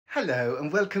Hello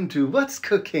and welcome to What's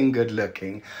Cooking Good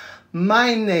Looking.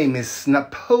 My name is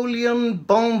Napoleon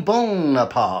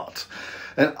Bonaparte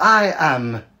and I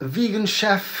am a vegan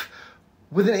chef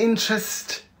with an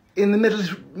interest in the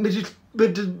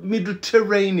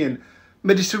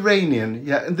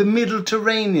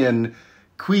Mediterranean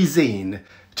cuisine.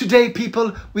 Today,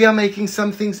 people, we are making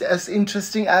something as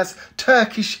interesting as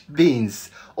Turkish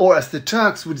beans, or as the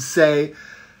Turks would say,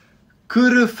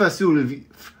 Kuru Fasulye.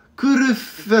 Kuru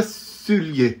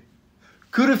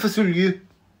Fasulye.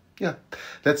 Yeah,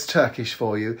 that's Turkish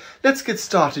for you. Let's get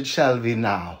started, shall we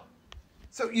now?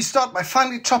 So you start by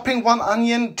finely chopping 1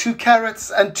 onion, 2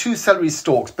 carrots and 2 celery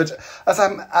stalks. But as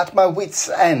I'm at my wit's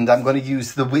end, I'm going to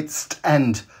use the wit's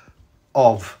end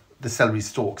of the celery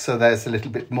stalk. So there's a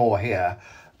little bit more here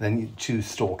than 2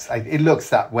 stalks. It looks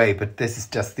that way, but this is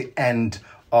just the end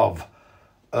of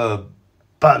a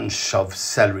bunch of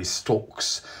celery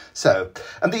stalks. So,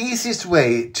 and the easiest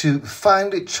way to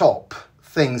finely chop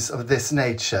things of this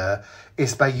nature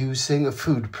is by using a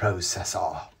food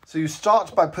processor. So you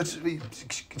start by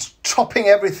chopping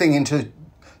everything into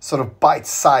sort of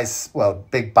bite-size, well,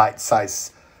 big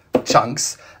bite-size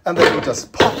chunks, and then you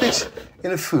just pop it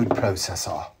in a food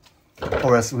processor.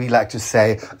 Or as we like to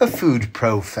say, a food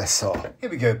professor. Here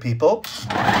we go, people.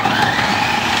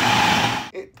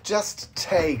 It just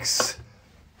takes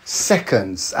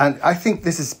seconds, and I think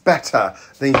this is better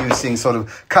than using sort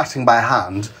of cutting by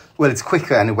hand. Well, it's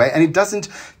quicker anyway, and it doesn't,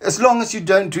 as long as you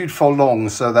don't do it for long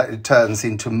so that it turns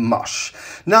into mush.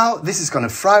 Now, this is going to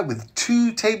fry with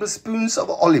 2 tablespoons of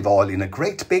olive oil in a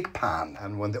great big pan.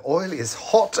 And when the oil is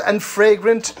hot and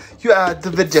fragrant, you add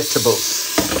the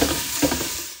vegetables.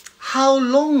 How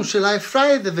long shall I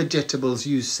fry the vegetables,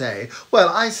 you say? Well,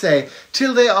 I say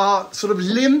till they are sort of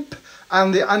limp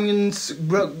and the onions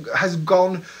has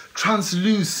gone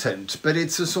translucent, but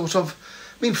it's a sort of,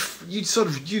 I mean, you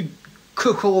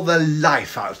cook all the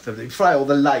life out of them, fry all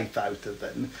the life out of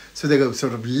them, so they go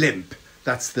sort of limp.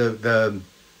 That's the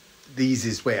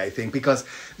easiest way, I think, because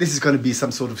this is going to be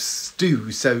some sort of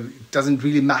stew, so it doesn't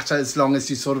really matter as long as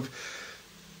you sort of,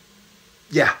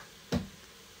 yeah,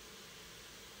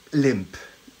 limp.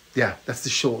 Yeah, that's the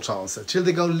short answer. Till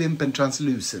they go limp and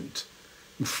translucent.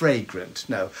 Fragrant.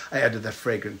 No, I added that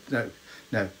fragrant. No,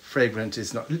 fragrant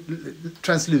is not.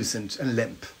 Translucent and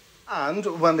limp. And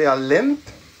when they are limp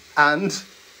and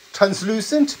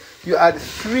translucent, you add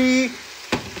 3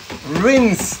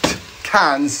 rinsed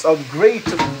cans of great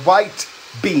white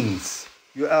beans.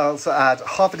 You also add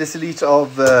half a deciliter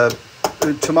of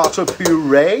tomato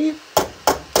puree.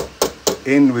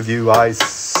 In with you, I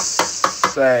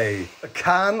say. A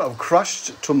can of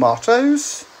crushed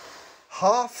tomatoes.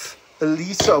 Half a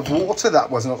litre of water. That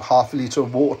was not half a litre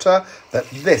of water, but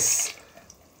this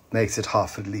makes it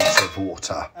half a litre of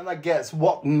water. And I guess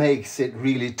what makes it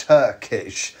really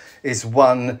Turkish is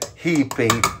 1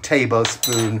 heaping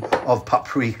tablespoon of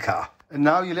paprika. And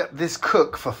now you let this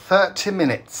cook for 30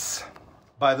 minutes.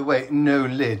 By the way, no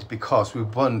lid, because we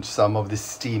want some of the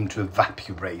steam to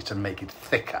evaporate and make it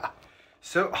thicker.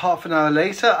 So half an hour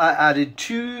later, I added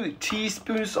 2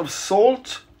 teaspoons of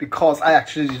salt, because I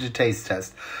actually did a taste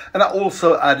test. And I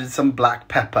also added some black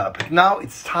pepper. But now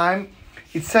it's time.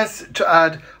 It says to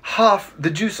add the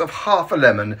juice of half a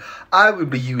lemon. I will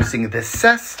be using the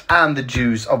zest and the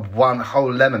juice of 1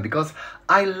 whole lemon, because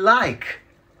I like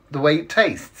the way it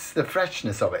tastes, the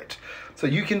freshness of it. So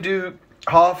you can do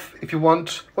half if you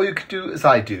want, or you can do as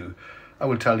I do. I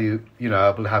will tell you,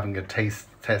 I will be having a taste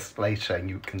test later, and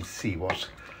you can see what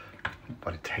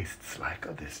it tastes like.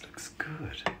 Oh, this looks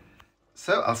good.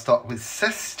 So I'll start with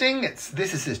zesting.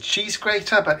 This is a cheese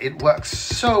grater, but it works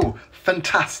so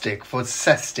fantastic for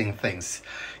zesting things.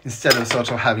 Instead of sort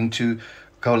of having to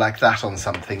go like that on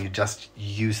something, you just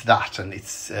use that, and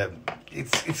it's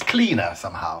cleaner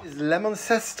somehow. Lemon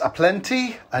zest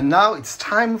aplenty, and now it's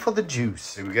time for the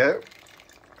juice. Here we go.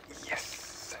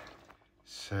 Yes.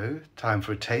 So time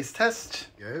for a taste test.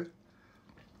 Go.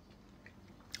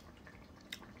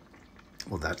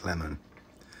 Well, that lemon.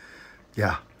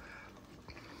 Yeah.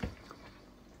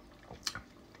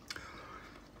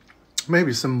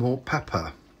 Maybe some more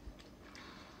pepper.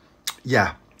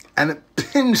 Yeah, and a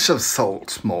pinch of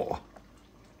salt more.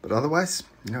 But otherwise,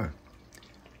 no.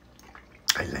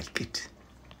 I like it.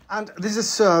 And this is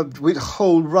served with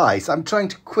whole rice. I'm trying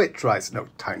to quit rice. No,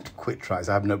 time to quit rice.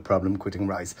 I have no problem quitting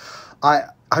rice.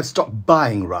 I've stopped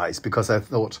buying rice because I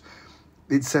thought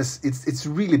it says it's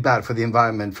really bad for the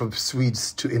environment for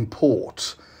Swedes to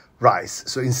import rice.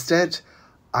 So instead,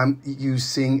 I'm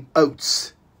using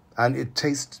oats. And it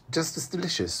tastes just as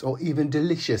delicious, or even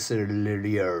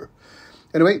deliciouser.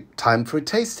 Anyway, time for a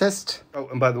taste test. Oh,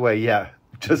 and by the way, yeah,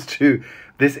 just to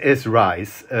This is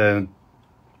rice. I'm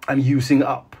using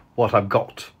up what I've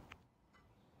got.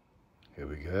 Here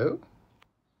we go.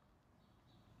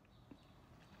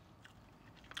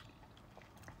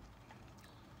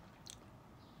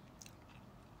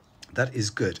 That is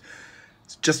good.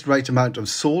 It's just right amount of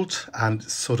salt and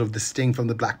sort of the sting from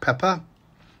the black pepper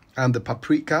and the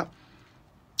paprika.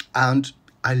 And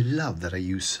I love that I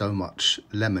use so much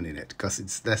lemon in it because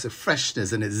there's a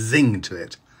freshness and a zing to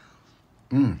it.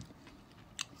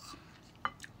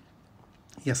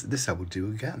 Yes, this I will do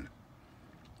again.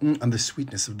 And the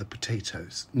sweetness of the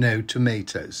potatoes. No,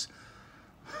 tomatoes.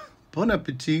 Bon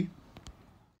appetit.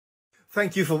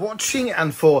 Thank you for watching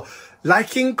and for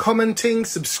liking, commenting,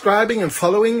 subscribing and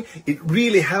following. It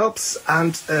really helps,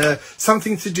 and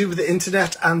something to do with the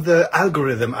internet and the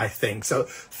algorithm, I think. So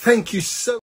thank you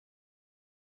so